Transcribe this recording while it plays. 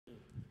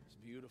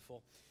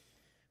beautiful.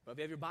 Well, if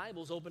you have your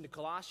Bibles, open to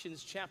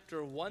Colossians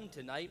chapter 1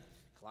 tonight.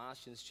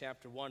 Colossians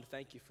chapter 1.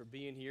 Thank you for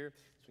being here.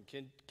 As we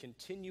can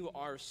continue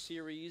our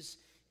series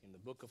in the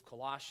book of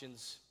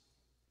Colossians.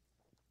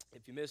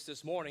 If you missed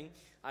this morning,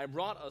 I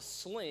brought a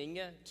sling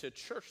to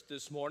church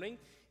this morning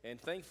and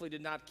thankfully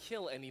did not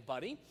kill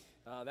anybody.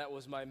 That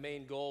was my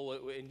main goal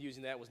in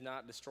using that, was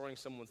not destroying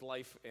someone's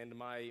life and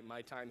my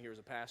time here as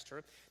a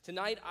pastor.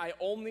 Tonight, I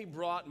only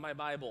brought my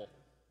Bible.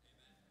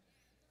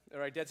 All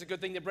right, that's a good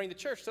thing to bring to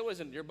church, so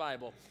isn't it, your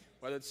Bible?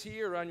 Whether it's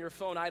here or on your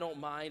phone, I don't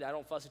mind. I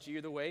don't fuss at you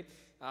either way.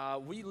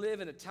 We live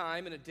in a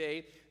time and a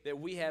day that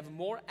we have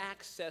more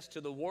access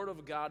to the Word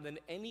of God than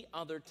any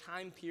other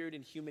time period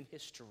in human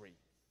history.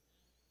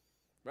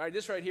 Right,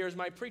 this right here is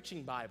my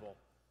preaching Bible.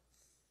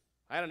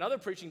 I had another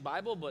preaching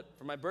Bible, but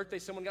for my birthday,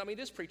 someone got me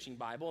this preaching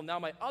Bible, and now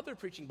my other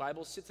preaching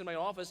Bible sits in my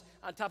office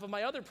on top of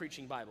my other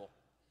preaching Bible.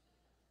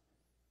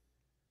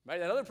 Right,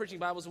 that other preaching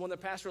Bible is the one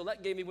that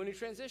Pastor-elect gave me when he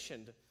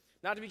transitioned.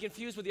 Not to be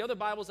confused with the other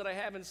Bibles that I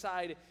have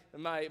inside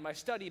my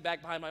study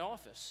back behind my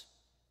office.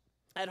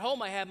 At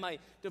home, I have my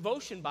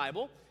devotion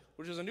Bible,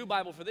 which is a new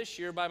Bible for this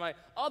year, by my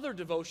other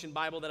devotion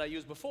Bible that I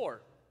used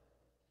before.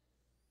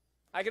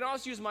 I can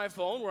also use my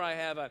phone where I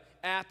have an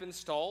app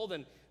installed,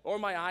 or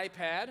my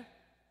iPad,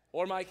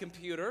 or my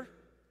computer.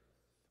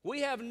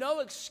 We have no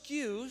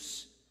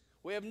excuse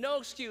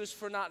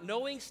for not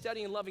knowing,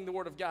 studying, and loving the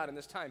Word of God in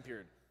this time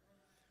period.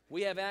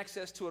 We have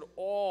access to it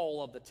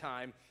all of the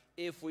time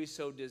if we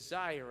so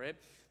desire it,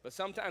 but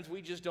sometimes we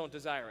just don't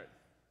desire it.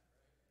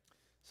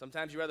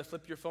 Sometimes you rather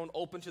flip your phone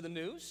open to the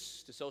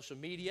news, to social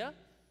media,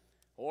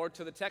 or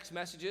to the text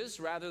messages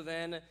rather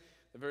than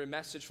the very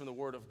message from the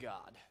Word of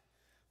God.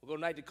 We'll go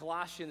tonight to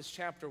Colossians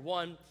chapter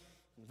 1,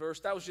 verse.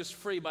 That was just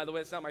free, by the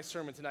way. It's not my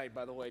sermon tonight,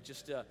 by the way.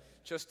 Just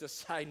a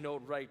side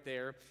note right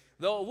there.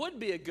 Though it would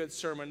be a good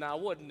sermon now,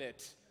 wouldn't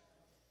it?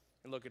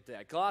 And look at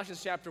that.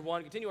 Colossians chapter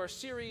 1. Continue our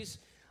series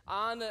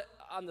on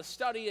the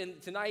study,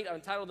 and tonight I've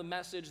entitled the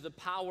message, The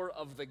Power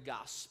of the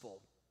Gospel.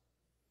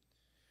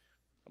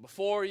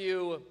 Before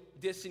you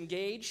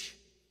disengage,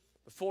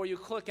 before you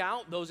click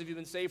out, those of you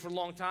who've been saved for a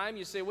long time,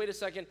 you say, wait a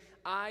second,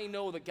 I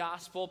know the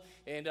gospel,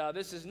 and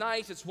this is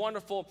nice, it's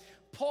wonderful.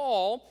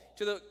 Paul,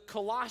 to the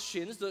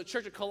Colossians, the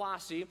church of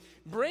Colossae,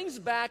 brings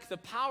back the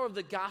power of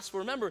the gospel.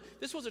 Remember,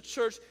 this was a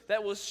church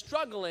that was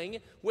struggling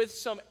with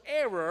some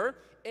error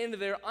in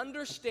their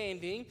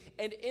understanding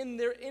and in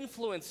their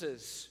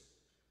influences.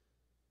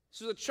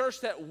 This was a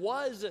church that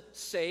was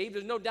saved.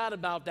 There's no doubt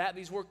about that.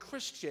 These were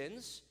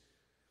Christians.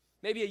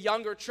 Maybe a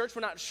younger church.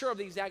 We're not sure of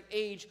the exact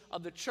age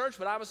of the church,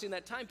 but obviously in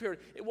that time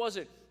period, it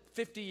wasn't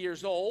 50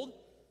 years old.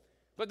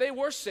 But they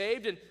were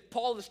saved, and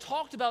Paul has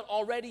talked about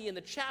already in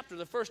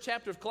the first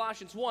chapter of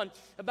Colossians 1,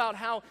 about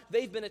how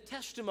they've been a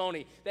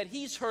testimony, that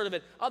he's heard of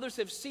it. Others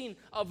have seen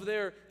of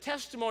their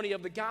testimony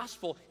of the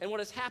gospel and what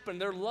has happened,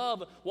 their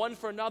love one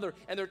for another,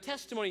 and their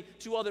testimony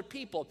to other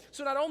people.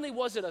 So not only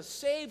was it a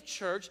saved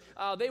church,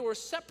 they were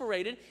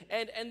separated,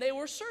 and they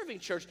were serving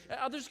church.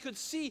 Others could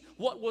see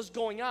what was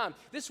going on.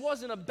 This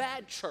wasn't a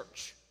bad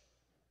church.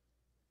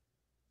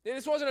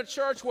 This wasn't a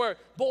church where,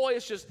 boy,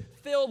 it's just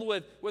filled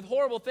with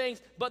horrible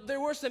things, but there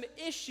were some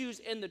issues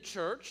in the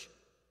church,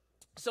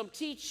 some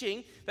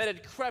teaching that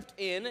had crept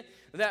in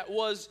that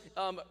was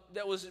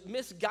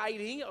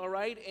misguiding, all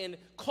right, and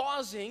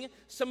causing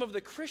some of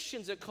the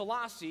Christians at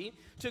Colossae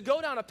to go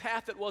down a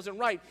path that wasn't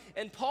right.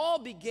 And Paul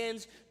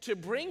begins to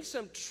bring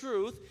some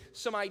truth,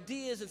 some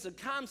ideas, and some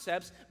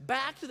concepts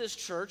back to this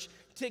church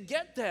to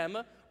get them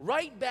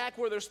right back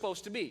where they're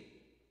supposed to be.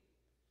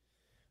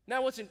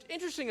 Now, what's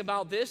interesting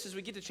about this is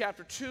we get to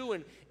chapter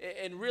 2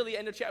 and really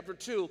end of chapter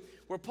 2,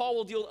 where Paul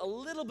will deal a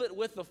little bit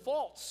with the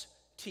false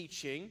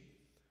teaching.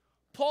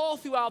 Paul,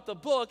 throughout the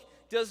book,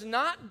 does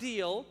not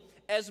deal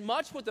as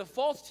much with the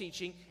false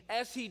teaching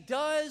as he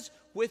does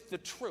with the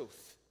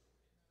truth.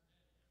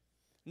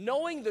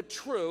 Knowing the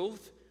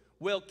truth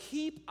will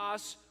keep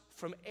us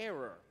from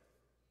error.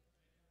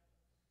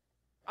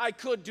 I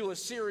could do a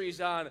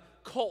series on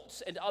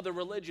cults and other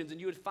religions, and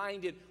you would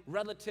find it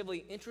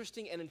relatively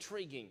interesting and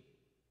intriguing.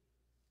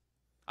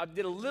 I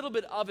did a little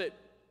bit of it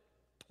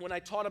when I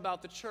taught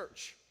about the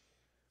church.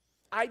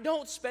 I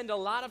don't spend a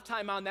lot of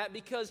time on that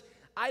because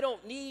I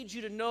don't need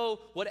you to know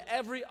what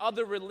every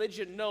other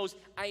religion knows.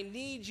 I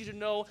need you to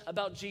know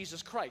about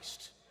Jesus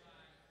Christ.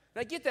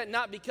 And I get that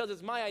not because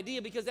it's my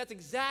idea, because that's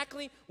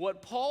exactly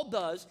what Paul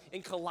does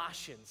in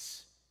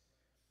Colossians.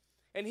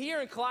 And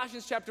here in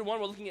Colossians chapter 1,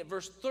 we're looking at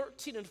verse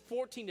 13 and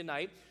 14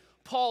 tonight.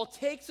 Paul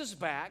takes us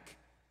back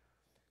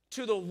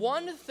to the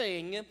one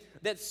thing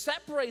that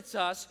separates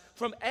us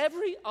from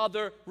every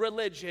other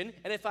religion,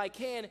 and if I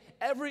can,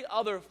 every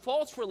other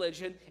false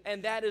religion,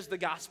 and that is the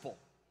gospel.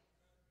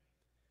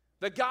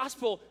 The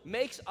gospel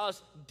makes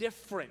us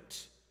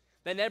different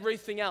than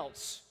everything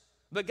else.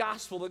 The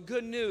gospel, the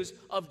good news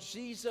of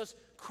Jesus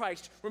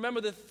Christ. Remember,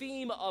 the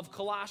theme of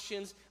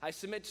Colossians, I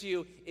submit to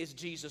you, is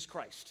Jesus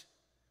Christ.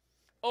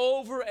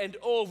 Over and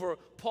over,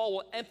 Paul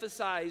will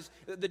emphasize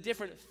the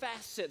different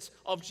facets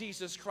of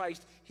Jesus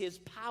Christ, his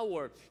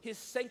power, his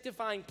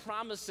sanctifying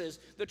promises,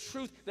 the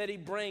truth that he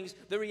brings,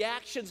 the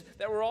reactions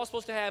that we're all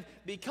supposed to have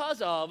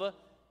because of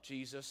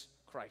Jesus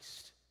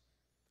Christ.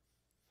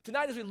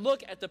 Tonight, as we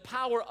look at the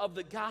power of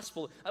the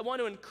gospel, I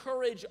want to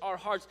encourage our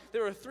hearts.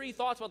 There are 3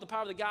 thoughts about the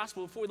power of the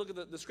gospel before we look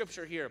at the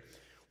scripture here.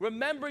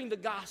 Remembering the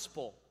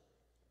gospel,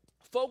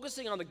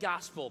 focusing on the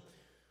gospel,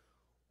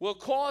 will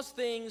cause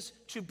things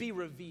to be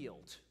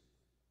revealed.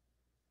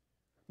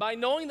 By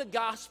knowing the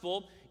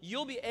gospel,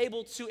 you'll be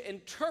able to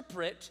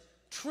interpret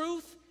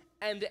truth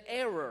and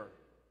error.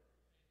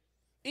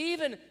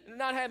 Even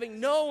not having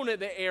known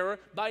the error,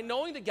 by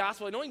knowing the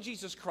gospel, by knowing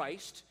Jesus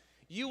Christ,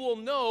 you will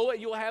know,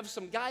 you will have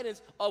some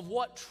guidance of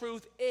what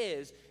truth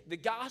is. The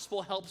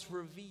gospel helps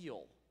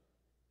reveal.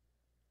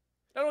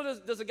 Not only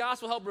does the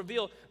gospel help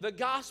reveal, the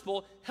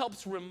gospel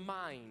helps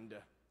remind.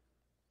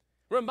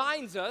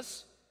 Reminds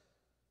us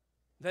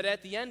that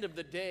at the end of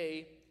the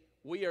day,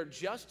 we are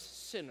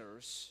just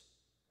sinners,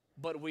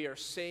 but we are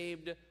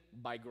saved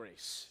by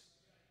grace.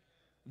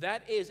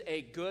 That is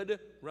a good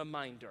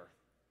reminder.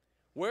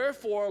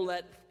 Wherefore,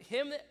 let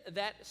him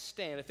that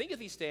stand, thinketh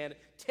he stand,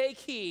 take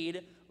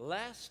heed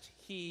lest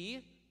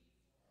he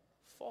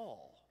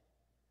fall.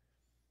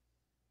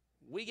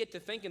 We get to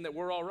thinking that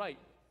we're all right.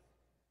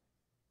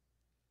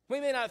 We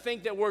may not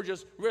think that we're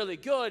just really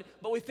good,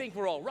 but we think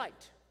we're all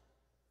right.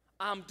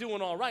 I'm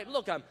doing all right.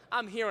 Look,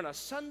 I'm here on a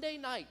Sunday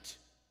night,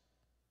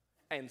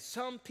 and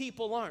some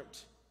people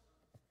aren't.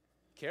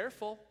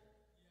 Careful.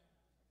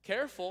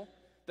 Careful.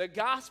 The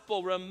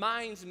gospel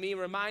reminds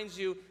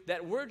you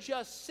that we're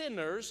just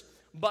sinners,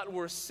 but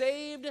we're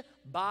saved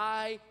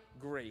by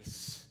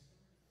grace.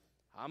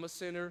 I'm a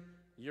sinner,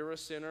 you're a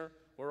sinner,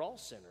 we're all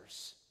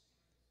sinners.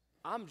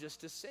 I'm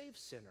just a saved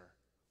sinner,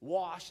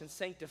 washed and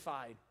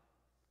sanctified.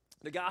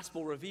 The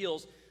gospel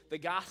reveals, the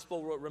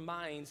gospel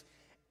reminds,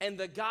 and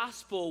the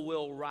gospel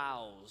will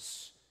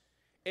rouse.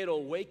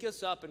 It'll wake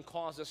us up and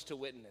cause us to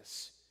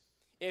witness.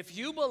 If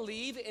you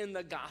believe in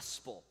the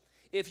gospel,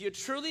 if you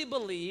truly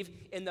believe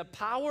in the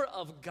power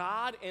of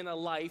God in a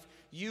life,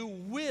 you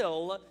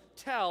will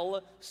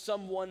tell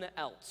someone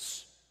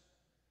else.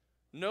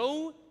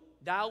 No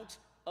doubt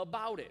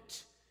about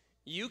it.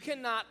 You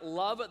cannot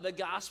love the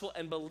gospel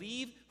and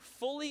believe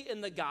fully in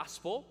the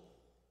gospel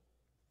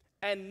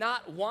and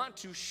not want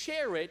to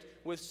share it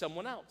with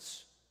someone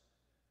else.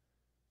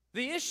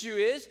 The issue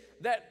is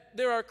that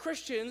there are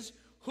Christians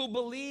who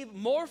believe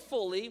more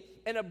fully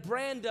in a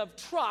brand of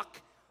truck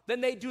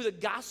than they do the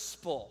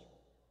gospel.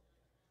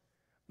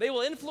 They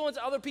will influence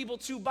other people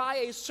to buy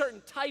a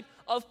certain type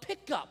of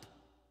pickup.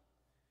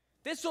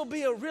 This will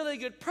be a really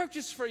good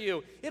purchase for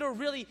you. It'll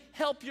really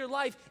help your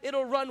life.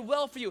 It'll run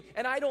well for you.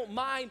 And I don't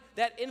mind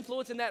that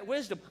influence and that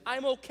wisdom.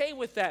 I'm okay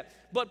with that.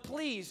 But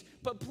please,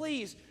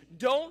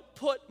 don't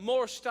put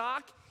more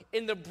stock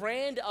in the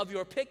brand of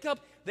your pickup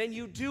than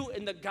you do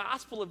in the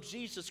gospel of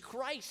Jesus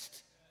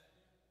Christ.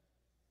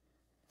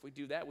 If we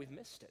do that, we've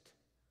missed it.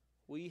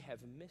 We have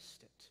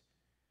missed it.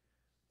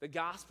 The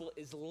gospel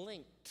is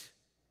linked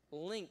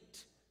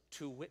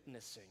to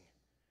witnessing.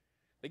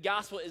 The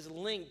gospel is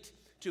linked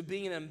to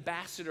being an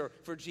ambassador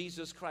for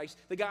Jesus Christ.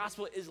 The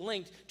gospel is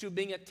linked to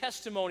being a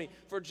testimony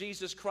for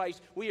Jesus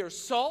Christ. We are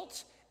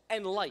salt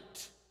and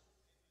light.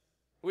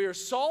 We are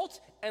salt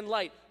and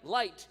light.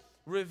 Light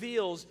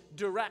reveals,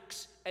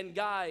 directs, and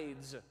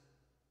guides.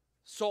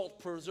 Salt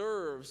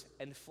preserves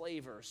and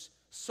flavors.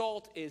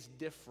 Salt is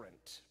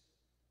different.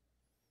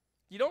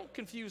 You don't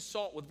confuse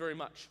salt with very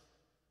much.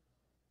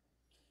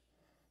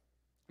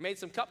 I made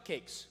some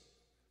cupcakes,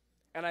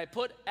 and I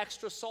put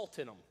extra salt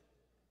in them.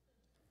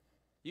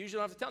 You usually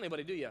don't have to tell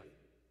anybody, do you?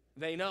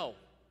 They know.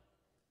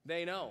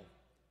 They know.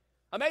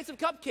 I made some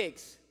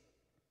cupcakes,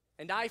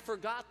 and I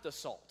forgot the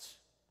salt.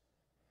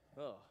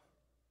 Oh.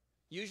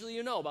 Usually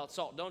you know about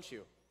salt, don't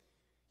you?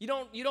 You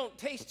don't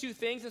taste two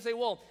things and say,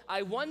 well,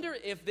 I wonder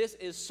if this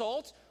is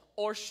salt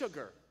or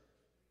sugar.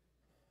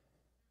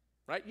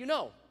 Right? You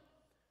know.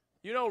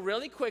 You know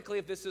really quickly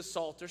if this is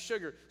salt or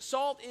sugar.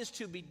 Salt is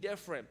to be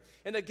different.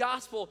 And the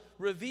gospel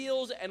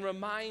reveals and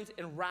reminds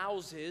and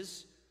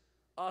rouses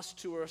us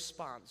to a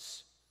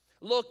response.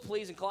 Look,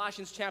 please, in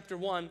Colossians chapter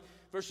 1,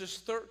 verses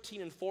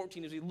 13 and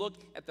 14, as we look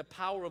at the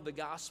power of the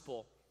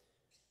gospel.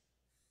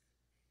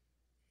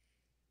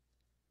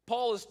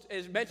 Paul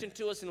has mentioned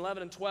to us in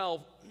 11 and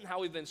 12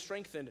 how we've been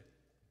strengthened.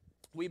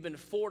 We've been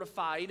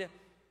fortified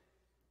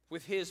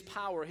with his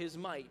power, his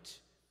might.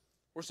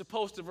 We're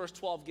supposed to, verse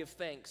 12, give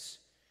thanks.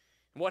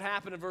 And what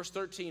happened in verse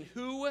 13?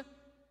 Who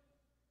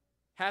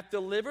hath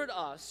delivered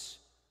us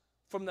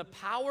from the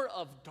power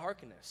of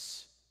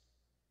darkness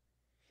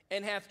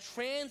and hath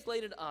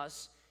translated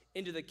us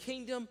into the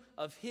kingdom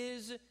of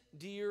his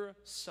dear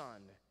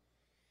Son,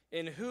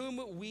 in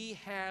whom we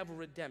have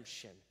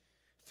redemption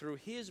through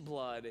his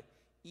blood,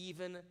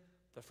 even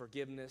the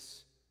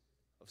forgiveness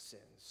of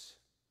sins.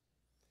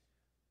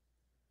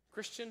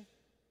 Christian,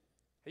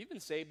 have you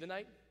been saved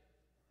tonight?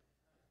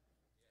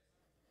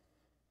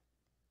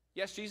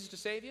 Yes, Jesus to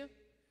save you?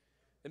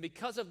 And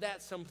because of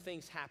that, some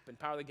things happen.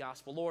 Power of the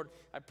gospel. Lord,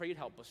 I pray you'd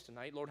help us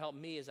tonight. Lord, help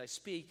me as I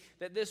speak,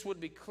 that this would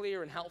be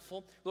clear and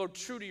helpful. Lord,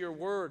 true to your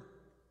word,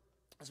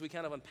 as we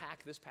kind of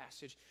unpack this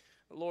passage.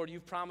 Lord,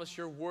 you've promised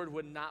your word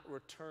would not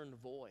return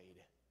void.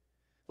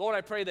 Lord,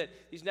 I pray that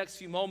these next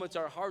few moments,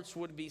 our hearts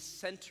would be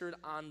centered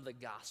on the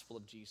gospel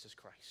of Jesus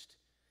Christ.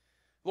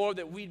 Lord,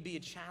 that we'd be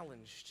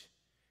challenged,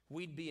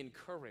 we'd be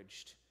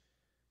encouraged.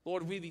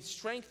 Lord, we'd be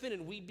strengthened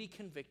and we'd be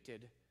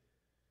convicted.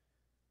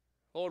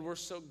 Lord, we're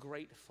so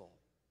grateful.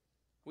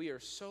 We are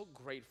so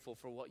grateful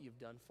for what you've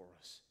done for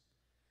us.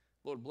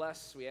 Lord,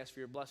 bless. We ask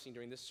for your blessing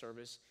during this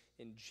service.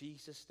 In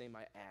Jesus' name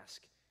I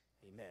ask,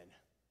 amen.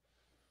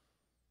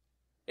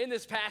 In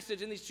this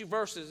passage, in these two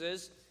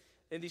verses,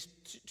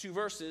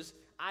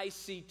 I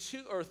see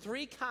two or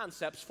three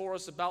concepts for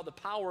us about the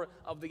power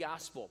of the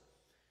gospel.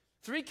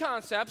 Three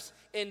concepts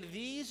in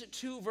these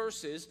two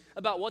verses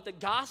about what the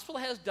gospel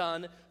has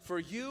done for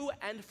you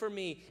and for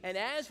me. And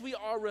as we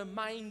are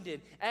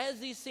reminded, as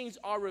these things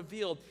are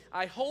revealed,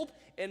 I hope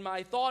and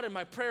my thought and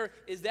my prayer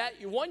is that,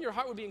 your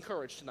heart would be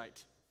encouraged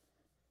tonight.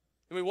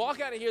 And we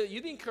walk out of here that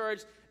you'd be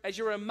encouraged as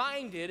you're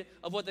reminded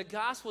of what the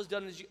gospel has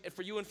done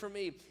for you and for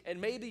me. And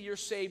maybe you're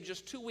saved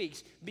just 2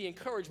 weeks. Be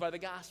encouraged by the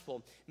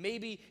gospel.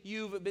 Maybe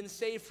you've been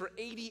saved for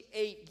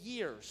 88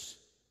 years.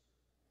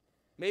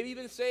 Maybe you've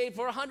been saved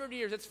for 100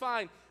 years. That's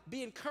fine.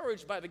 Be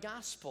encouraged by the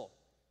gospel.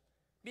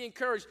 Be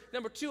encouraged.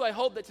 Number two, I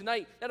hope that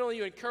tonight, not only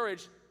you're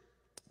encouraged,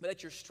 but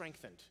that you're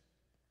strengthened.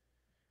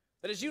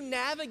 That as you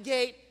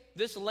navigate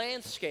this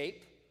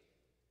landscape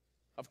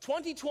of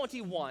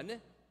 2021,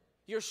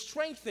 you're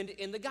strengthened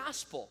in the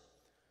gospel.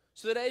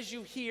 So that as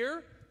you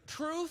hear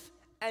truth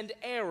and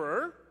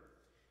error,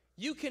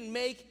 you can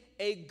make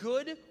a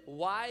good,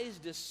 wise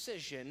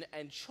decision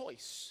and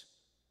choice.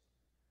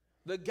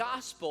 The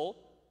gospel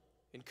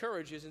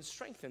encourages and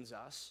strengthens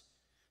us.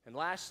 And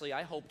lastly,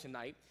 I hope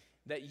tonight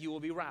that you will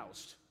be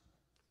roused.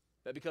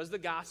 That because of the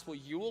gospel,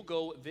 you will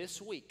go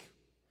this week,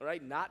 all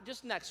right? Not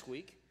just next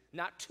week,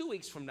 not 2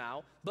 weeks from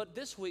now, but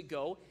this week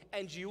go,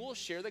 and you will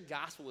share the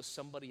gospel with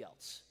somebody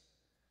else.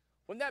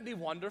 Wouldn't that be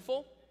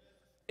wonderful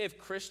if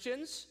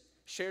Christians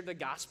shared the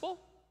gospel?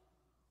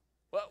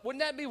 Well,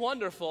 wouldn't that be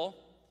wonderful?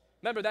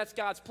 Remember, that's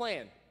God's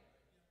plan.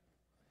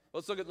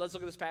 Let's look at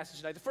this passage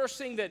tonight. The first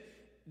thing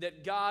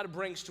that God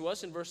brings to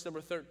us in verse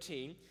number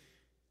 13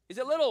 is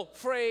a little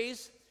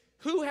phrase,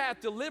 who hath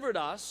delivered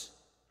us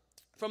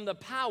from the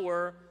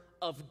power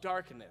of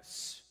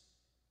darkness.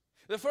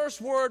 The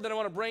first word that I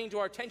want to bring to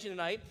our attention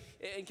tonight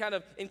and kind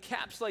of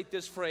encapsulate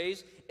this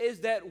phrase is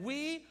that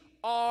we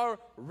are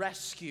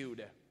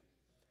rescued.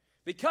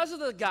 Because of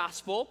the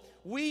gospel,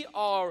 we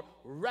are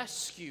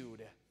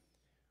rescued.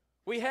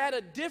 We had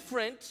a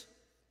different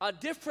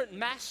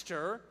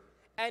master,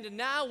 and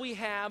now we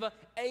have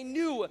a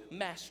new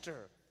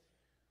master.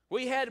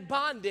 We had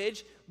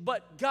bondage,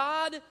 but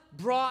God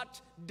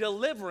brought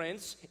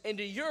deliverance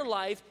into your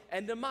life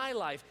and to my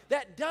life.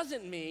 That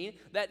doesn't mean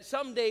that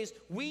some days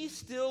we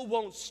still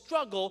won't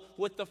struggle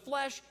with the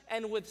flesh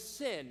and with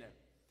sin.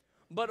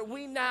 But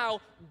we now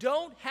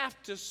don't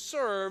have to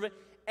serve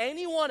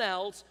anyone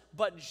else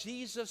but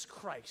Jesus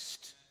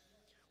Christ.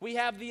 We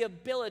have the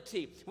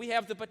ability, we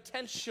have the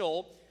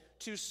potential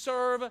to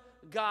serve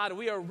God.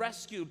 We are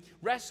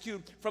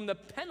rescued from the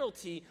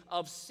penalty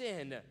of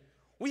sin.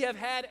 We have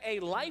had a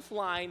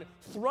lifeline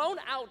thrown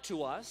out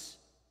to us,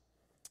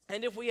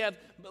 and if we have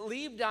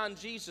believed on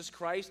Jesus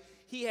Christ,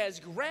 he has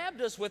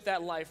grabbed us with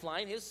that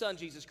lifeline, his son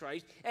Jesus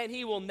Christ, and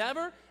he will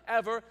never,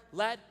 ever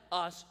let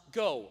us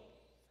go.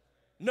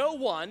 No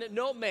one,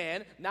 no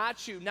man,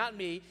 not you, not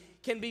me,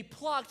 can be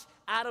plucked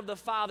out of the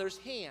Father's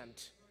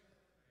hand.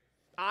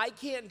 I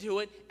can't do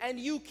it, and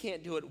you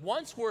can't do it.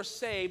 Once we're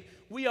saved,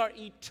 we are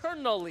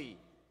eternally,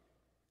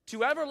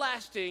 to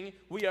everlasting,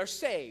 we are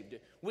saved.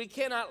 We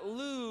cannot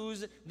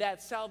lose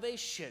that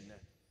salvation.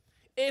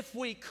 If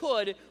we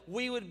could,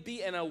 we would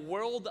be in a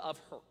world of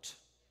hurt.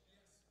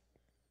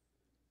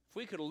 If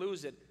we could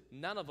lose it,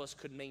 none of us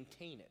could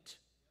maintain it.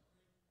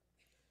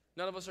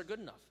 None of us are good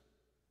enough.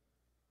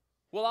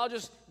 Well, I'll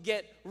just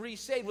get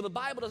resaved. Well, the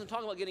Bible doesn't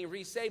talk about getting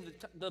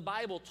resaved. The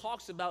Bible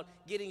talks about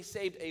getting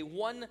saved, a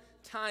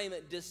one-time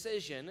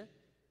decision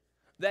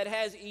that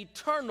has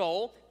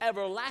eternal,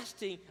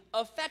 everlasting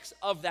effects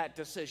of that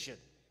decision.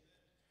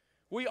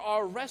 We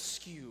are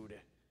rescued.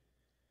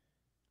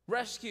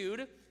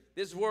 Rescued,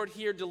 this word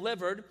here,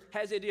 delivered,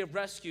 has the idea of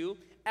rescue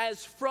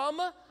as from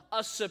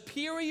a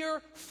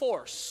superior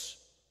force.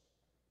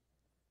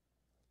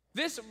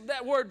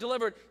 That word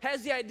delivered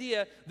has the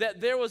idea that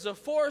there was a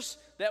force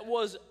that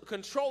was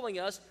controlling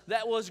us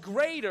that was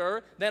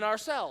greater than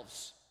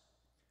ourselves.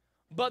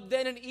 But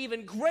then an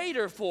even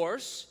greater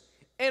force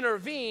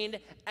intervened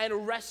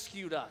and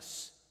rescued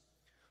us.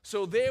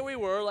 So there we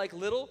were like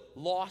little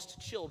lost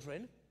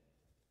children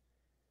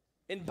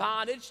in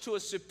bondage to a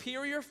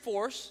superior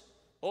force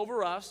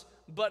over us,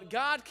 but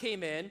God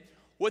came in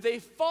with a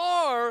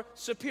far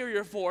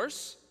superior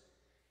force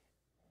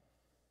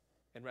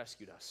and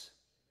rescued us.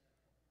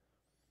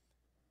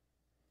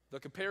 The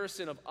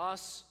comparison of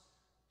us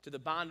to the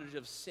bondage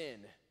of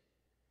sin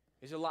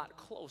is a lot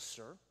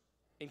closer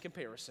in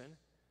comparison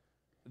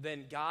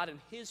than God and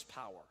his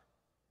power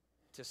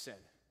to sin.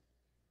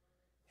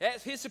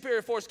 As his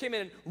superior force came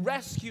in and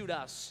rescued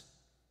us.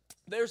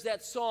 There's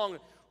that song,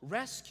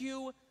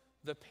 Rescue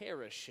the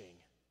Perishing.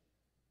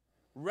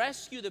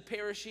 Rescue the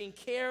perishing,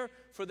 care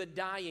for the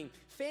dying.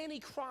 Fanny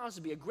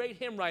Crosby, a great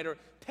hymn writer,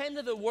 penned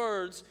the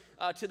words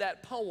to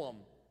that poem.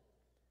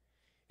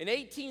 In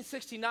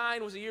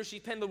 1869 was the year she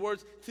penned the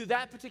words to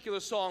that particular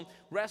song,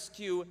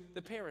 Rescue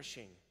the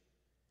Perishing.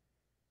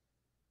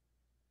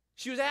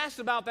 She was asked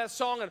about that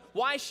song and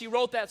why she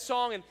wrote that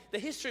song and the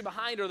history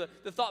behind her,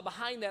 the thought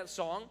behind that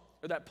song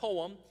or that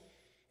poem.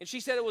 And she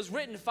said it was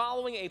written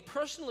following a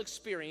personal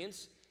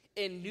experience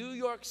in New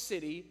York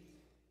City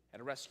at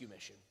a rescue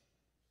mission.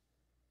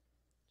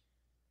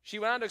 She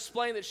went on to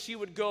explain that she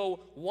would go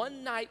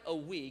one night a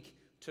week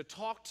to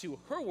talk to,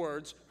 her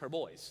words, her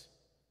boys.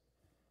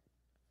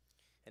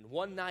 And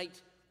one night,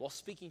 while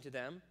speaking to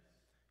them,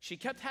 she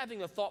kept having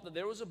the thought that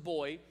there was a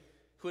boy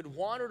who had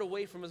wandered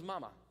away from his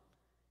mama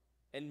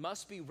and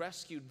must be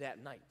rescued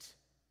that night,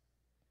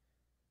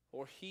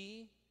 or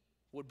he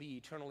would be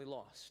eternally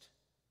lost.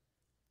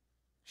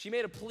 She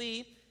made a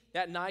plea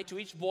that night to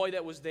each boy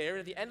that was there, and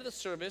at the end of the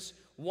service,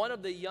 one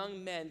of the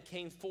young men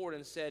came forward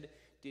and said,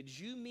 "Did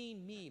you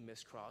mean me,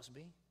 Miss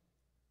Crosby?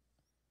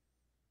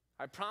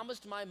 I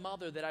promised my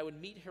mother that I would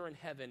meet her in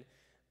heaven,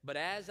 but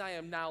as I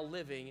am now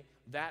living,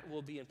 that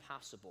will be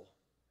impossible."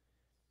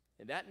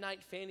 And that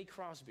night, Fanny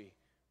Crosby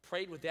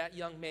prayed with that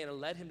young man and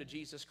led him to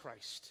Jesus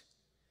Christ.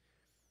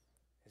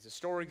 As the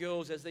story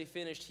goes, as they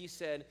finished, he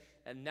said,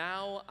 "And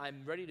now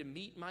I'm ready to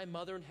meet my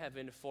mother in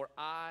heaven, for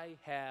I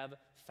have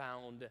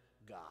found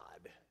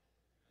God."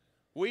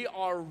 We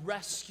are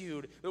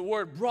rescued. The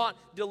word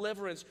brought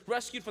deliverance,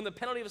 rescued from the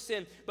penalty of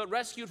sin, but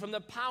rescued from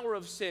the power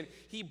of sin.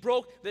 He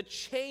broke the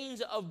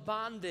chains of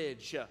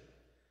bondage. As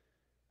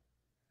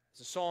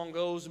the song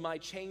goes, my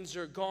chains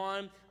are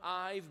gone,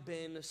 I've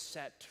been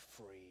set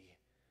free.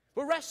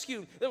 We're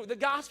rescued. The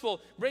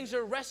gospel brings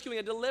a rescuing,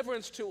 a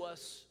deliverance to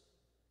us.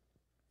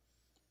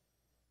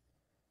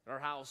 In our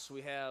house,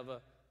 we have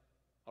a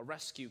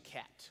rescue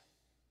cat.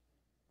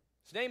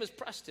 His name is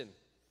Preston.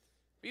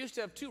 We used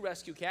to have 2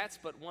 rescue cats,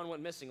 but one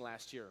went missing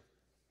last year.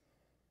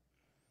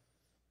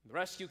 The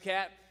rescue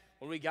cat,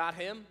 when we got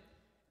him,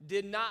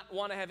 did not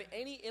want to have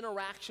any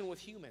interaction with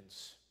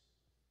humans.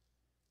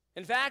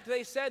 In fact,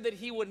 they said that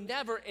he would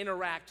never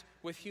interact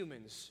with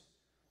humans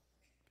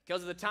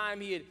because of the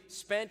time he had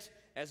spent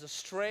as a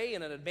stray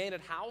in an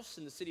abandoned house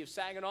in the city of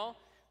Saginaw.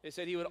 They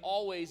said he would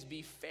always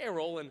be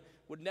feral and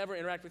would never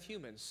interact with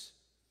humans.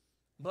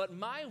 But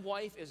my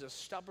wife is a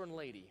stubborn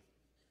lady.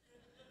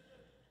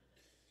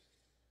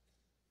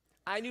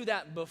 I knew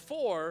that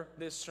before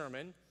this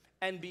sermon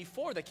and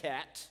before the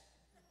cat,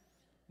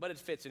 but it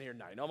fits in here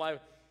tonight.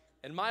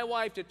 My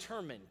wife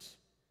determined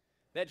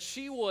that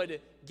she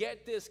would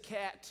get this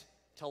cat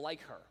to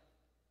like her.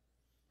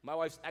 My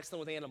wife's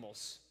excellent with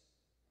animals,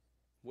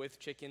 with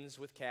chickens,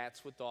 with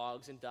cats, with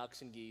dogs and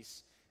ducks and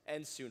geese,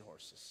 and soon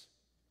horses.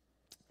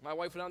 My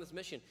wife went on this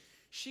mission.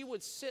 She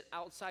would sit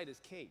outside his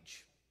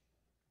cage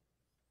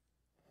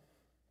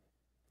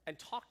and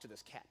talk to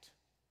this cat.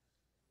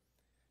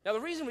 Now, the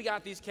reason we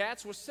got these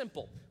cats was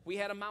simple. We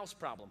had a mice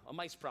problem.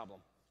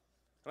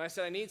 And I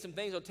said, I need some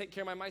things that'll take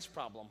care of my mice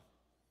problem.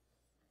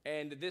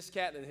 And this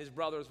cat and his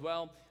brother as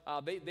well,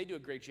 they do a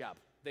great job.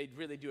 They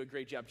really do a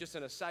great job. Just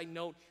on a side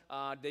note,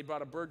 they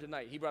brought a bird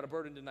tonight. He brought a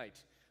bird in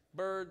tonight.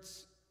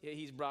 Birds,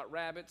 he's brought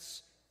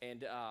rabbits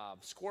and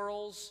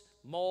squirrels,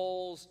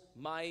 moles,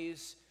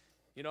 mice.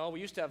 You know,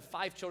 we used to have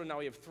 5 children, now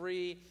we have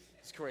 3.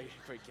 It's great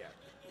cat.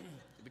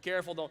 Be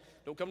careful,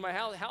 don't come to my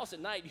house at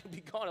night. You'll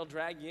be gone, he'll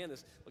drag you in.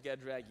 Look at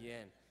drag you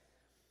in.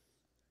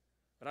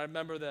 But I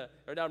remember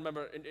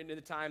in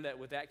the time that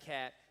with that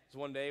cat, was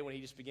one day when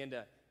he just began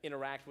to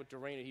interact with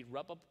Doreen, he'd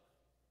rub up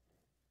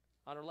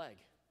on her leg.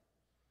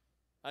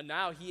 And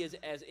now he is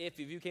as if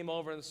you came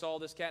over and saw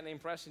this cat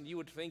named Preston, you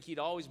would think he'd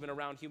always been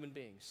around human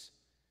beings.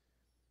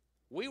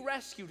 We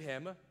rescued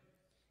him,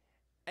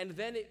 and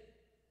then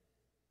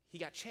he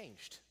got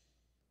changed.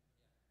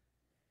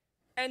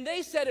 And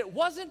they said it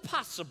wasn't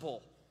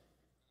possible.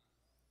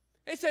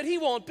 They said he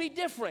won't be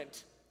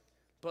different.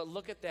 But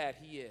look at that,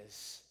 he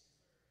is.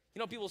 You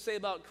know what people say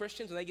about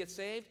Christians when they get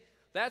saved?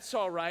 That's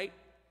all right.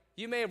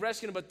 You may have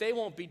rescued them, but they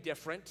won't be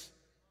different.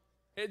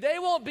 They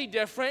won't be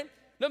different.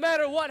 No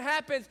matter what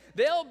happens,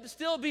 they'll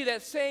still be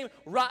that same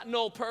rotten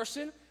old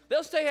person.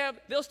 They'll still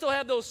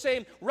have those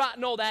same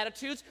rotten old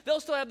attitudes.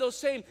 They'll still have those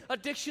same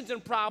addictions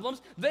and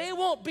problems. They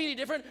won't be any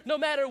different no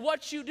matter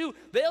what you do.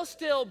 They'll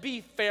still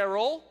be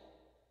feral.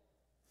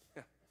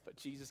 But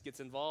Jesus gets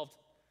involved.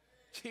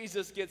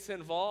 Jesus gets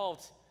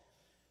involved.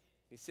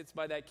 He sits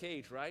by that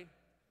cage, right?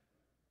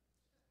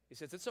 He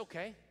says, it's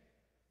okay.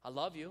 I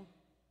love you.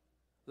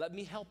 Let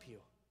me help you.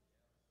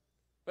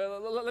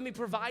 Let me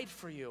provide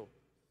for you.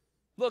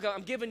 Look,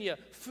 I'm giving you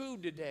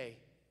food today.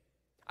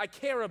 I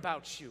care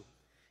about you.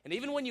 And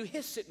even when you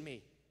hiss at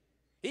me,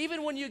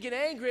 even when you get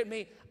angry at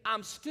me,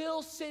 I'm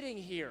still sitting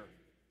here.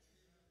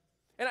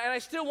 And I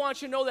still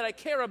want you to know that I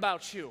care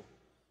about you.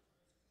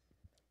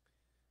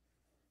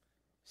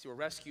 See, we're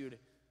rescued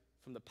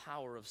from the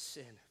power of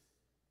sin.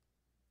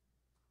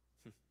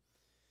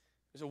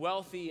 There's a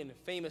wealthy and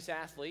famous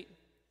athlete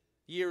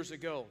years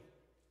ago.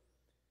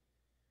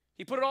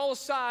 He put it all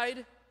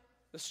aside,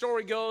 the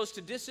story goes,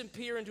 to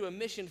disappear into a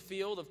mission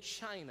field of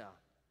China.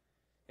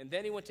 And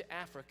then he went to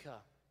Africa.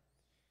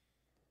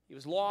 He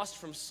was lost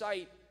from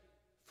sight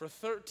for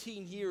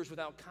 13 years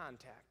without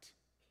contact.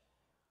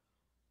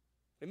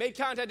 They made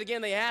contact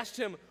again. They asked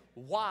him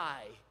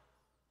why.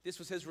 This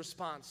was his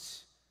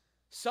response.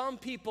 Some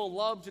people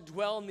love to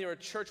dwell near a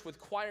church with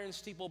choir and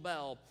steeple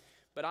bell,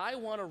 but I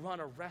want to run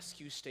a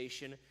rescue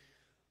station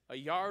a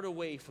yard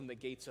away from the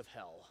gates of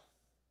hell.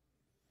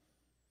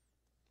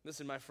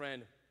 Listen, my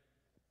friend,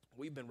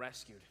 we've been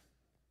rescued.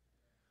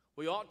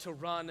 We ought to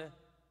run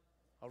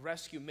a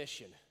rescue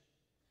mission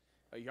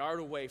a yard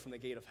away from the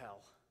gate of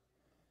hell.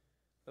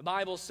 The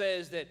Bible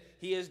says that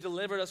he has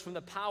delivered us from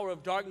the power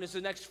of darkness,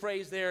 the next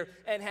phrase there,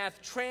 and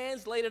hath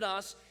translated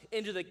us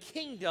into the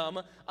kingdom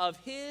of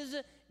his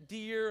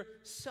dear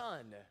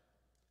Son.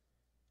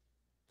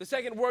 The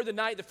second word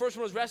tonight, the first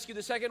one was rescued,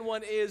 the second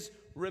one is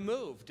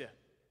removed.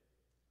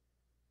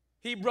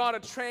 He brought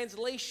a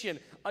translation,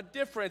 a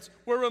difference.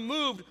 We're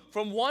removed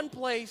from one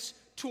place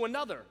to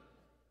another.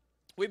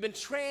 We've been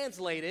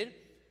translated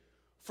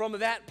from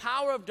that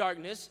power of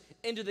darkness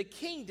into the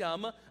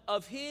kingdom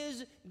of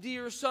his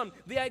dear Son.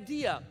 The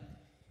idea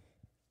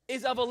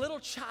is of a little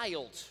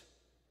child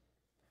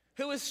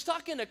who is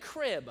stuck in a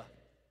crib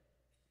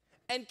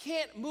and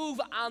can't move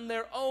on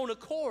their own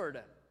accord.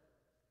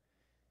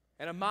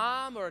 And a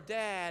mom or a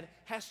dad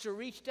has to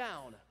reach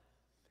down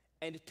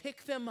and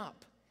pick them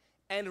up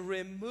and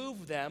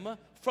remove them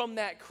from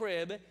that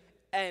crib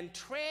and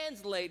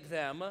translate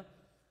them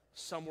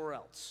somewhere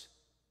else.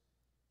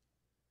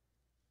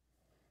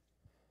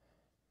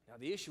 Now,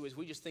 the issue is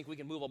we just think we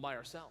can move all by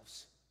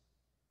ourselves.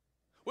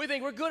 We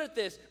think we're good at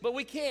this, but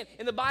we can't.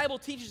 And the Bible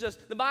teaches us,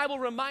 the Bible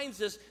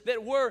reminds us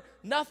that we're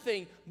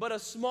nothing but a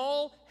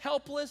small,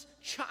 helpless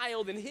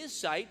child in his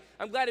sight.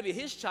 I'm glad to be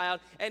his child.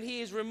 And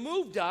he has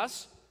removed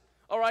us,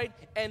 all right,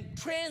 and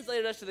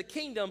translated us to the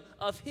kingdom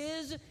of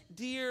his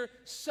dear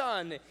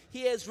Son.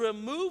 He has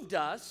removed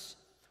us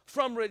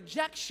from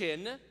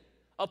rejection,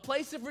 a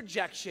place of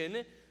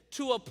rejection,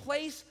 to a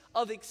place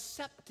of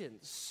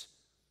acceptance.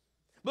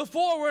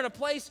 Before, we're in a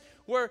place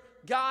where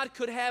God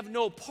could have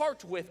no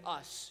part with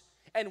us,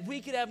 and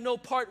we could have no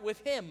part with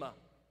him.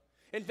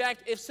 In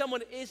fact, if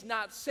someone is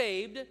not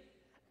saved,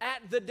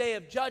 at the day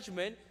of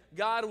judgment,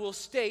 God will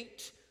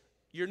state,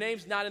 your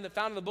name's not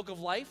found in the book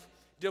of life.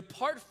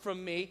 Depart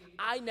from me,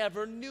 I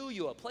never knew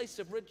you, a place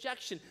of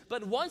rejection.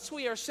 But once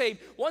we are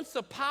saved, once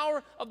the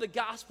power of the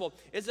gospel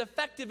is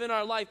effective in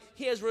our life,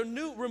 he has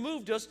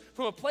removed us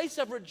from a place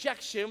of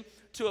rejection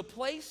to a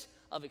place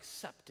of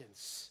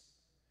acceptance.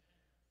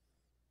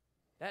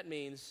 That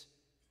means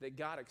that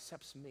God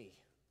accepts me.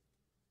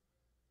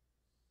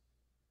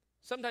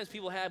 Sometimes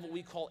people have what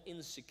we call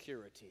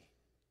insecurity.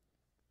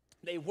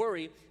 They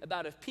worry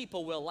about if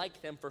people will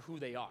like them for who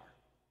they are.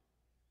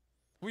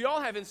 We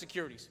all have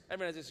insecurities.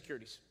 Everyone has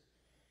insecurities.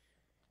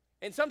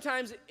 And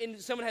sometimes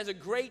someone has a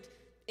great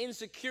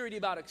insecurity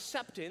about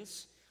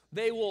acceptance,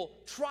 they will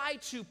try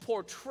to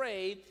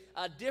portray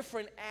a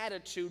different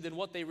attitude than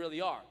what they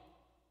really are.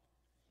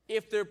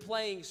 If they're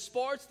playing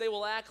sports, they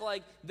will act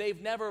like they've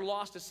never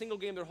lost a single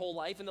game their whole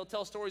life, and they'll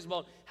tell stories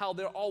about how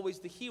they're always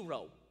the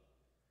hero.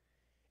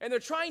 And they're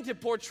trying to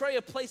portray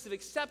a place of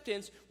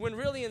acceptance when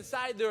really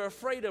inside they're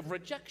afraid of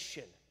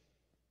rejection.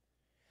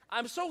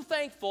 I'm so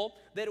thankful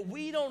that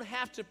we don't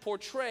have to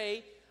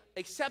portray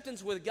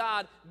acceptance with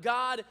God.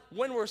 God,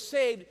 when we're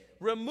saved,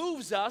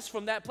 removes us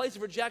from that place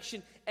of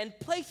rejection and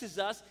places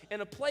us in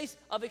a place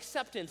of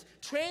acceptance,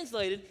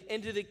 translated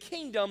into the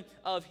kingdom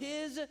of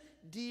his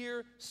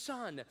dear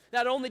Son.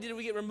 Not only did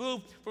we get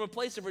removed from a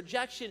place of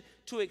rejection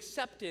to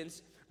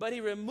acceptance, but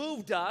he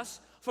removed us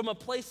from a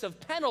place of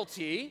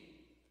penalty.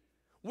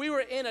 We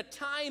were in a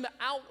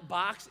time-out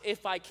box,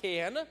 if I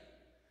can,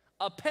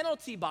 a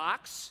penalty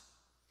box.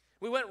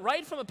 We went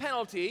right from a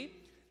penalty,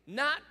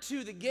 not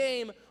to the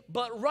game,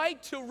 but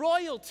right to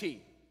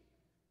royalty.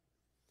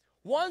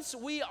 Once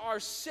we are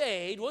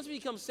saved, once we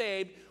become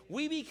saved,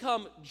 we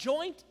become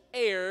joint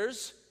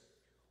heirs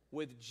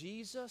with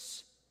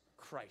Jesus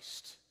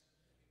Christ.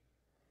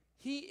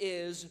 He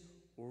is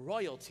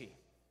royalty.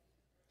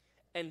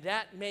 And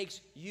that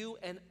makes you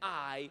and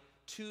I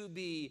to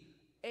be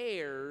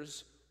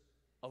heirs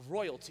of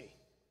royalty.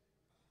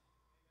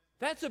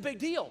 That's a big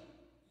deal.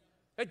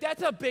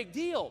 That's a big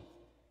deal.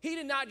 He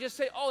did not just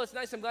say, oh, that's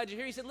nice, I'm glad you're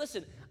here. He said,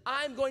 listen,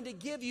 I'm going to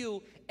give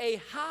you a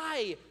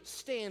high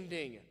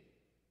standing.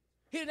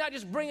 He did not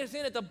just bring us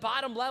in at the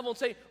bottom level and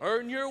say,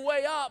 earn your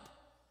way up.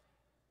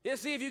 Yeah,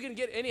 see if you can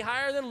get any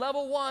higher than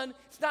level 1.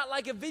 It's not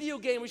like a video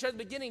game where you start at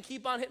the beginning and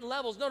keep on hitting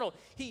levels. No.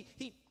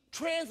 He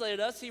translated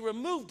us, he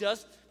removed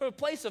us from a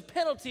place of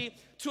penalty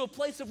to a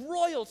place of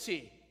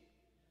royalty.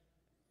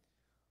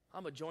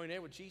 I'm a joint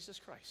heir with Jesus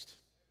Christ.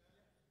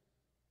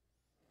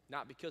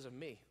 Not because of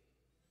me.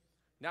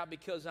 Not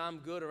because I'm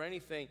good or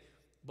anything,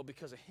 but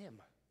because of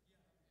him.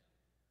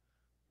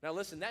 Now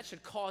listen, that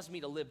should cause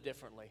me to live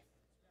differently.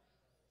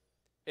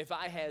 If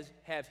I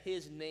have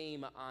his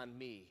name on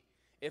me,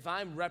 if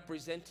I'm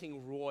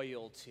representing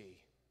royalty.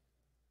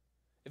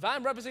 If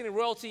I'm representing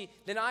royalty,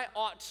 then I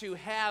ought to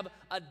have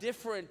a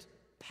different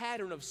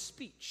pattern of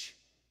speech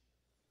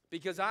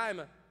because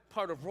I'm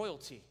part of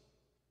royalty.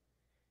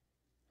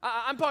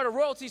 I'm part of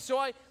royalty, so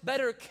I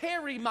better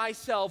carry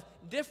myself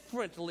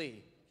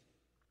differently.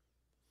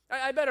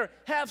 I better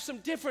have some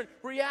different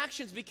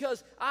reactions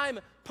because I'm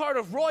part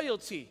of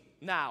royalty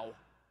now.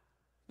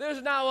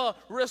 There's now a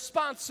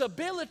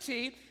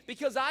responsibility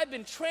because I've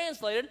been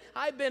translated,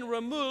 I've been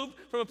removed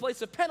from a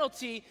place of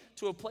penalty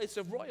to a place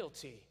of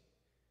royalty.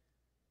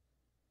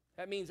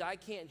 That means I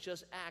can't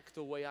just act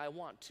the way I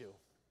want to.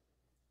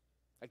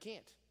 I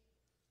can't.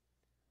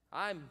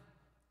 I'm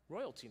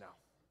royalty now.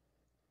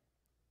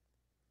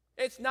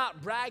 It's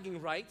not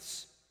bragging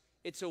rights.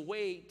 It's a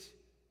weight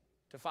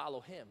to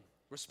follow him.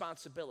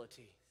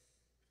 Responsibility.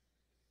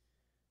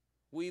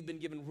 We've been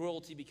given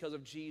royalty because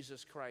of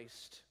Jesus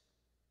Christ.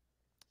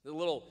 The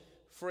little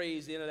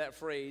phrase, the end of that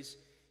phrase,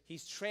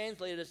 he's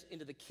translated us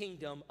into the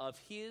kingdom of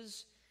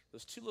his,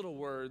 those two little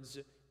words,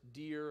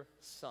 dear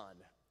son.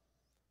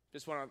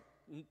 Just want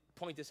to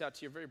point this out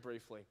to you very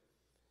briefly.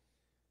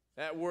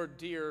 That word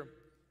dear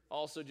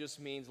also just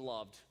means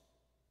loved.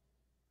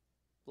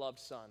 Loved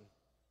son.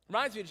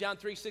 Reminds me of John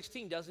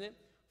 3:16, doesn't it?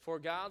 For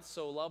God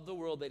so loved the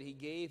world that he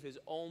gave his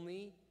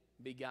only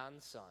begotten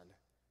son,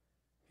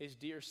 his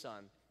dear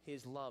son,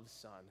 his loved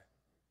son.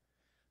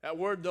 That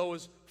word, though,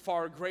 is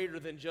far greater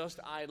than just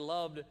I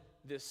loved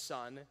this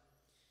son.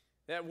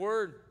 That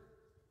word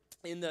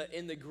in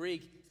the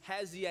Greek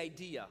has the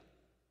idea,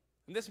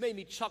 and this made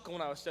me chuckle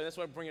when I was studying. That's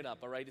why I bring it up,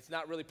 all right? It's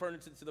not really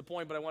pertinent to the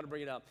point, but I want to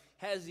bring it up.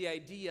 Has the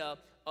idea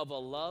of a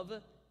love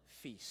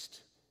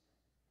feast.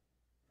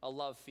 A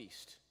love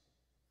feast.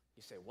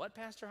 You say, what,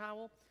 Pastor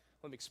Howell?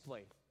 Let me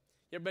explain.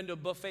 You ever been to a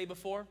buffet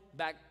before,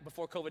 back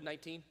before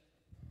COVID-19?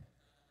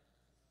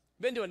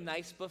 Been to a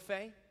nice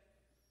buffet?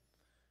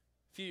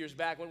 A few years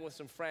back, went with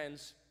some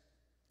friends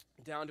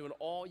down to an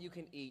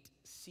all-you-can-eat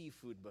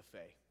seafood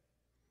buffet.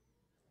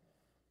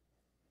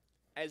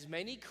 As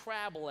many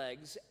crab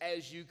legs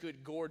as you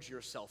could gorge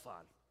yourself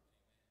on.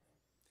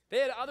 They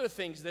had other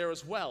things there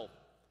as well.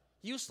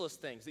 Useless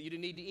things that you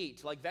didn't need to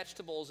eat, like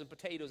vegetables and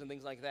potatoes and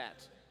things like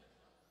that.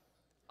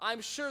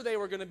 I'm sure they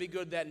were going to be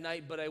good that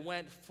night, but I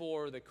went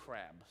for the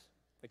crab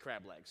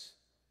legs.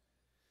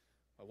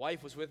 My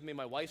wife was with me.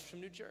 My wife's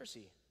from New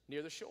Jersey,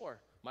 near the shore.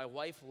 My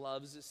wife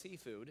loves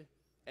seafood,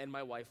 and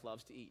my wife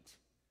loves to eat.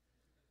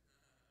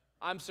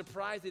 I'm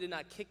surprised they did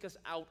not kick us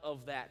out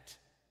of that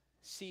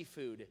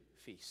seafood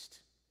feast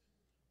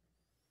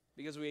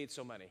because we ate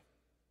so many.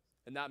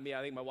 And not me.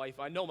 I think my wife,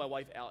 I know my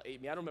wife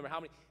ate me. I don't remember how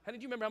many. How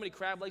did you remember how many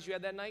crab legs you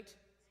had that night?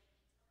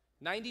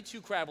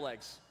 92 crab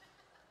legs.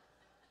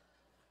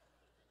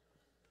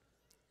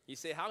 You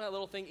say, how can that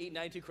little thing eat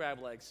 92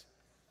 crab legs?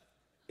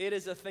 It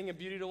is a thing of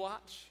beauty to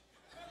watch.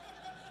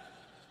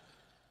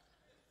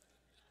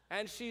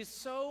 And she's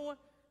so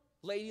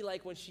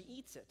ladylike when she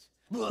eats it.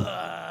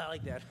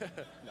 Like that.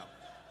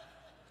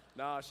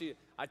 No,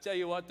 I tell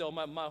you what though,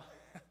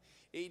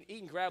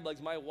 eating crab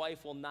legs, my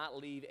wife will not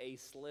leave a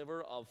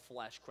sliver of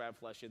crab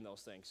flesh in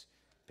those things.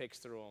 Picks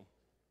through them.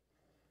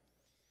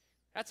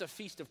 That's a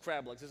feast of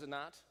crab legs, is it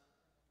not?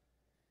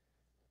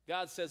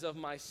 God says of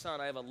my son,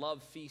 I have a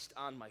love feast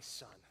on my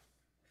son.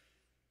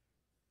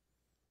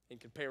 In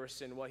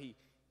comparison,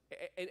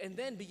 and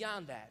then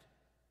beyond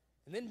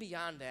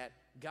that,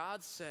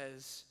 God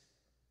says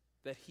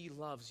that he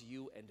loves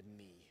you and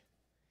me.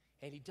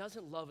 And he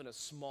doesn't love in a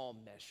small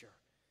measure.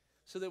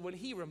 So that when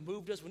he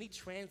removed us, when he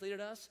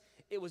translated us,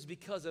 it was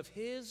because of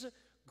his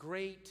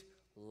great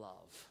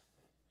love.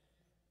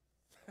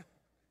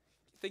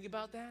 Think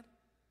about that?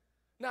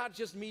 Not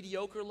just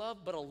mediocre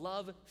love, but a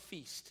love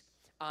feast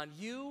on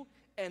you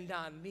and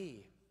on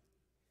me.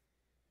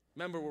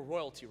 Remember, we're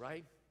royalty,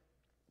 right?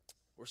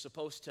 We're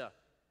supposed to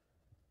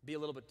be a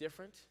little bit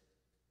different.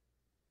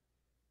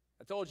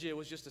 I told you it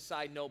was just a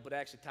side note, but it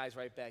actually ties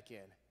right back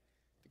in.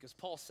 Because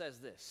Paul says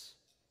this,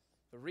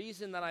 the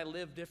reason that I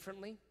live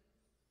differently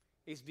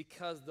is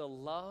because the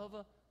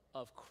love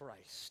of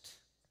Christ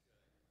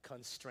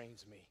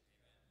constrains me.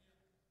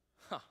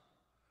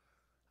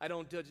 I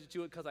don't do it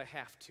because I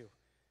have to.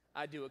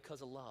 I do it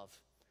because of love.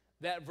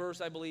 That verse,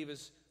 I believe,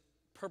 is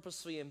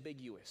purposely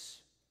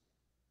ambiguous.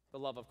 The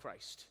love of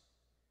Christ.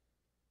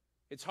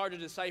 It's hard to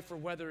decipher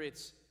whether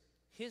it's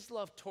his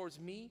love towards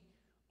me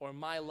or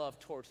my love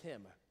towards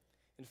him.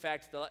 In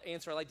fact, the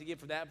answer I like to give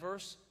for that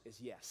verse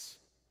is yes.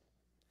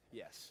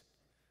 Yes.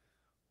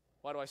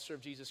 Why do I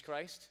serve Jesus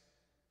Christ?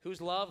 Whose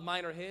love,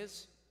 mine or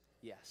his?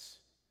 Yes.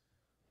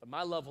 But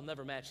my love will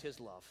never match his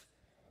love.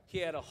 He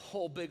had a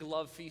whole big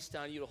love feast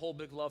on you, a whole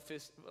big love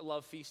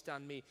feast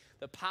on me.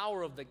 The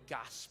power of the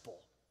gospel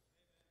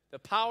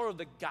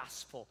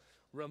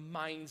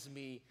reminds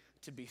me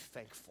to be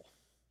thankful.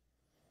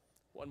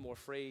 One more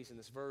phrase in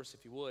this verse,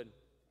 if you would.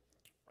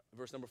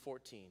 Verse number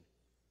 14.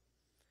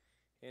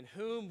 In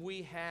whom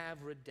we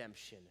have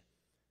redemption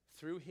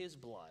through his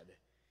blood,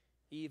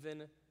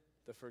 even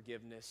the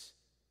forgiveness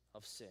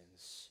of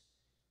sins.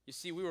 You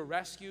see, we were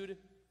rescued,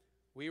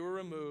 we were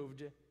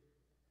removed,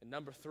 and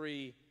number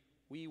 3,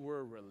 we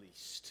were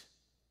released.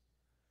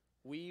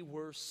 We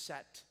were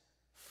set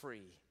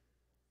free.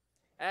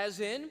 As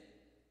in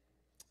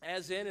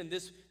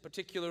this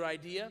particular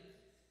idea,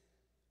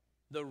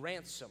 the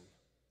ransom,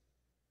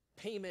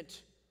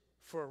 payment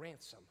for a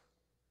ransom.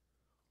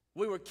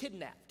 We were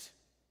kidnapped,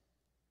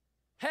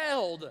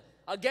 held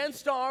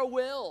against our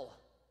will,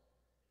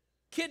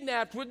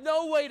 kidnapped with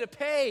no way to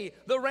pay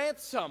the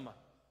ransom.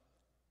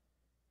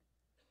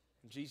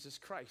 And Jesus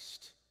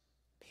Christ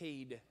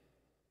paid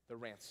the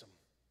ransom.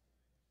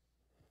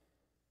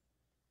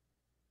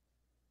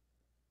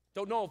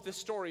 Don't know if this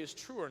story is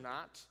true or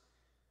not,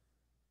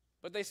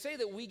 but they say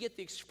that we get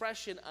the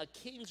expression a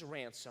king's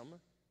ransom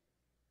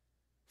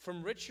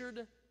from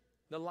Richard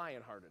the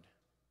Lionhearted.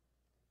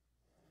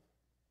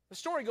 The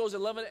story goes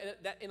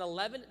that in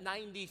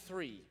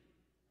 1193,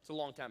 it's a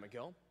long time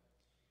ago,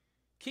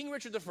 King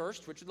Richard I,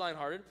 Richard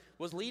Lionhearted,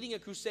 was leading a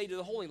crusade to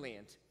the Holy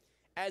Land.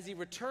 As he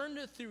returned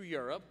through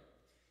Europe,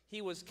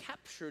 he was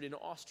captured in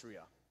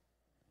Austria.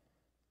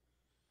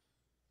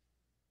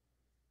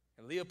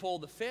 And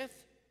Leopold V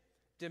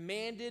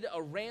demanded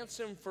a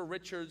ransom for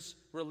Richard's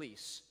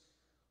release.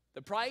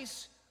 The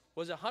price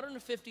was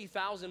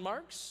 150,000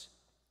 marks,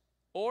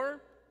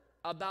 or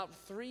about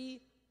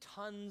 3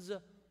 tons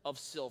of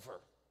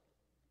silver.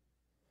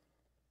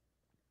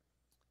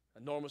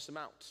 Enormous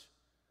amount.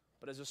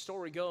 But as the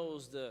story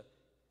goes, the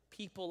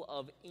people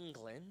of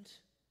England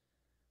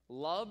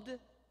loved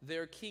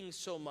their king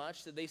so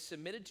much that they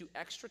submitted to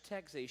extra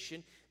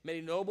taxation. Many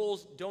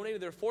nobles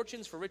donated their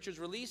fortunes for Richard's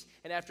release,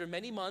 and after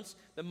many months,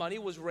 the money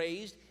was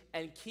raised,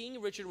 and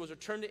King Richard was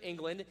returned to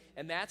England,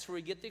 and that's where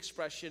we get the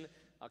expression,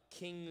 a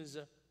king's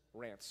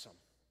ransom.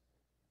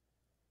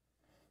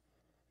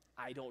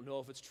 I don't know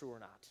if it's true or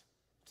not.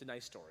 It's a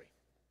nice story.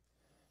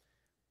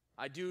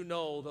 I do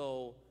know,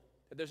 though,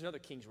 that there's another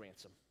king's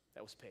ransom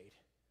that was paid.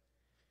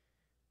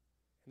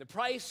 And the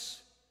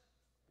price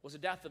was the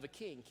death of a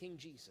king, King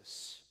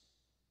Jesus.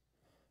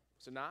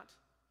 Was it not?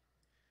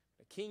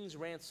 The king's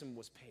ransom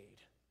was paid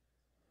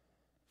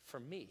for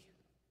me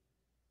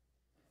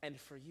and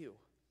for you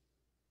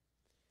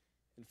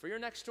and for your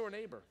next door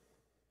neighbor,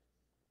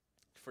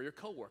 for your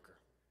coworker,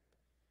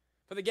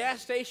 for the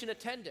gas station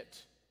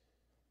attendant,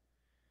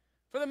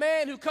 for the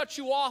man who cut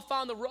you off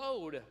on the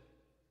road,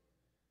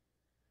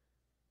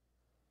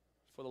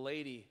 for the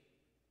lady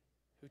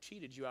who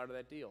cheated you out of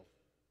that deal.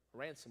 A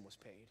ransom was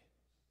paid.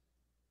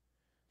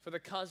 For the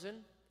cousin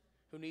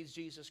who needs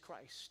Jesus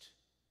Christ.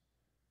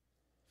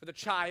 For the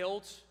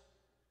child,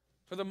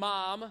 for the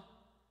mom,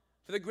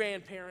 for the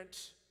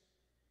grandparent.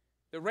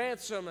 The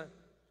ransom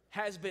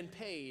has been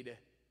paid.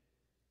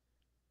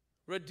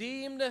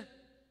 Redeemed,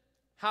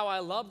 how I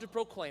love to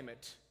proclaim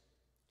it.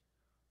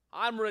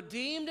 I'm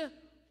redeemed,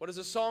 what does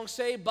the song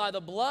say? By the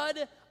blood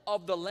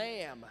of the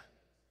Lamb.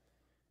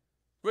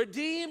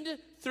 Redeemed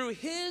through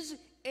His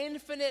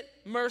infinite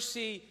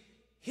mercy,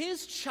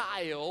 His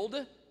child,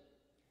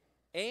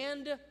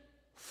 and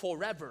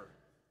forever.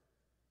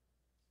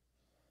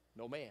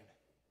 No man,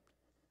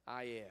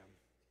 I am.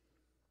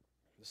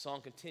 The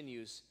song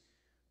continues,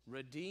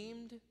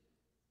 redeemed,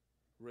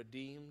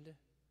 redeemed,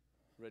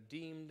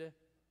 redeemed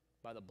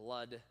by the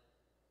blood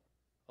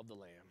of the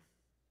Lamb.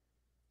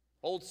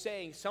 Old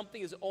saying,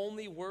 something is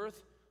only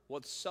worth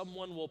what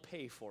someone will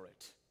pay for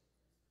it.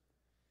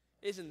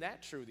 Isn't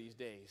that true these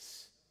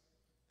days?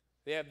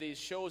 They have these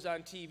shows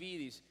on TV,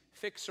 these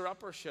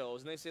fixer-upper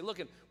shows, and they say, look,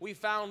 we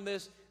found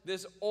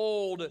this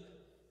old,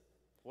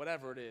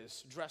 whatever it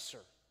is, dresser.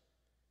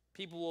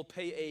 People will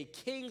pay a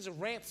king's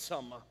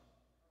ransom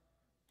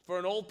for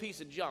an old piece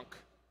of junk.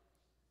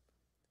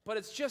 But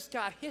it's just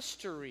got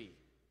history.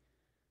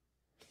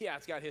 Yeah,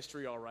 it's got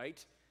history, all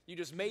right. You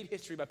just made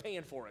history by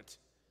paying for it.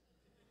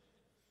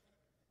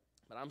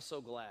 But I'm so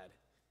glad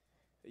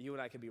that you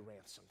and I can be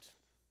ransomed.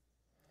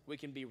 We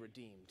can be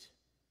redeemed.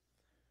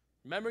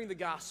 Remembering the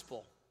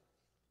gospel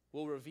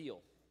will reveal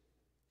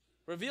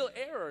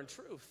error and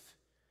truth.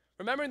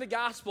 Remembering the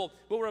gospel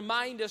will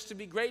remind us to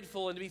be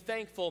grateful and to be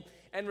thankful.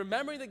 And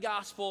remembering the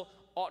gospel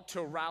ought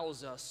to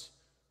rouse us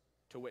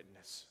to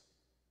witness.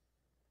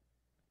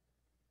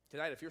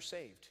 Tonight, if you're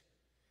saved,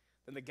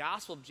 then the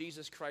gospel of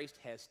Jesus Christ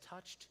has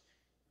touched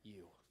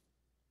you.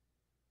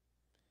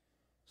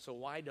 So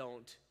why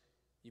don't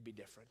you be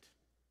different?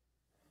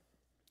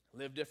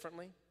 Live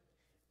differently,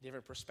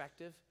 different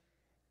perspective,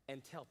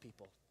 and tell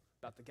people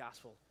about the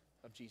gospel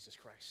of Jesus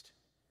Christ.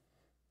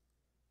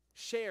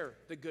 Share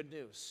the good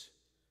news.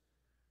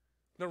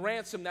 The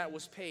ransom that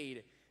was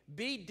paid.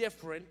 Be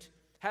different.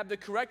 Have the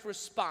correct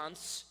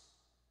response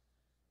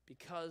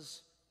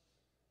because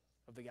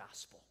of the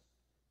gospel.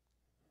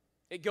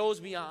 It goes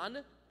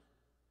beyond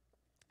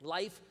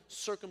life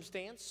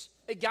circumstance.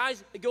 It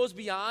goes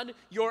beyond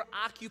your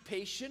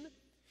occupation.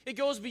 It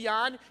goes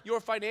beyond your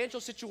financial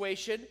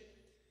situation.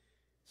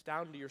 It's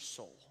down to your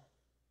soul.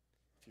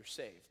 If you're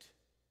saved,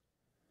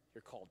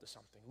 you're called to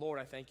something. Lord,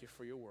 I thank you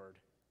for your word.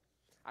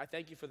 I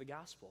thank you for the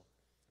gospel.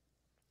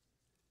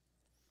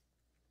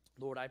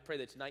 Lord, I pray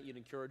that tonight you'd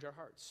encourage our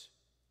hearts.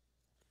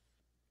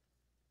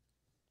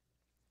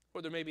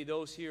 Or there may be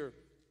those here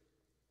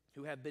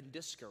who have been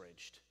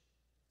discouraged,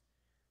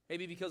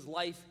 maybe because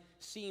life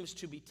seems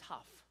to be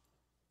tough.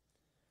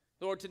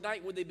 Lord,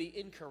 tonight would they be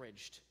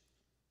encouraged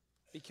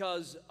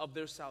because of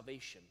their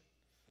salvation?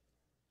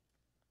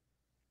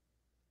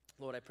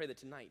 Lord, I pray that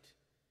tonight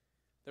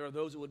there are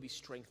those who would be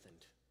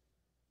strengthened.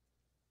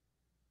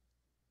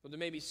 Lord, there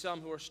may be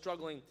some who are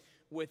struggling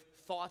with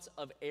thoughts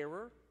of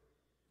error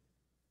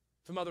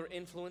from other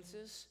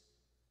influences.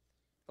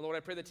 And Lord, I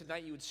pray that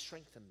tonight you would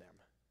strengthen them.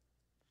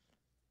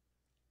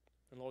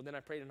 And Lord, then I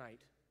pray tonight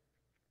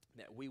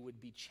that we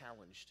would be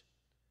challenged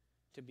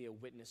to be a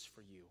witness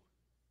for you.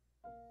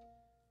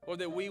 Or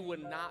that we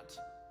would not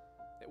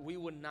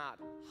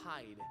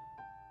hide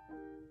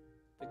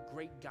the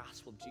great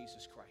gospel of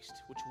Jesus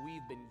Christ, which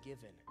we've been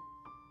given.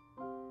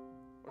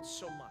 Lord,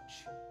 so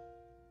much.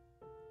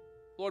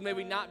 Lord, may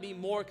we not be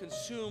more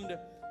consumed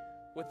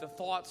with the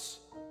thoughts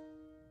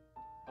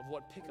of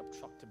what pickup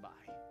truck to buy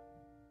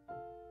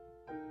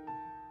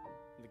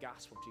than the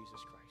gospel of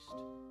Jesus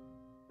Christ.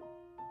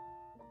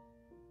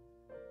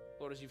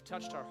 Lord, as you've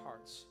touched our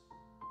hearts,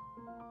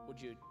 would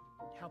you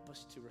help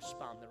us to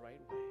respond the right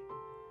way?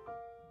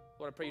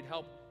 Lord, I pray you'd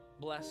help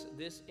bless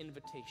this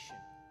invitation.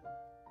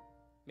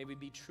 May we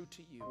be true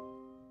to you.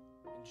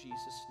 In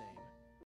Jesus' name.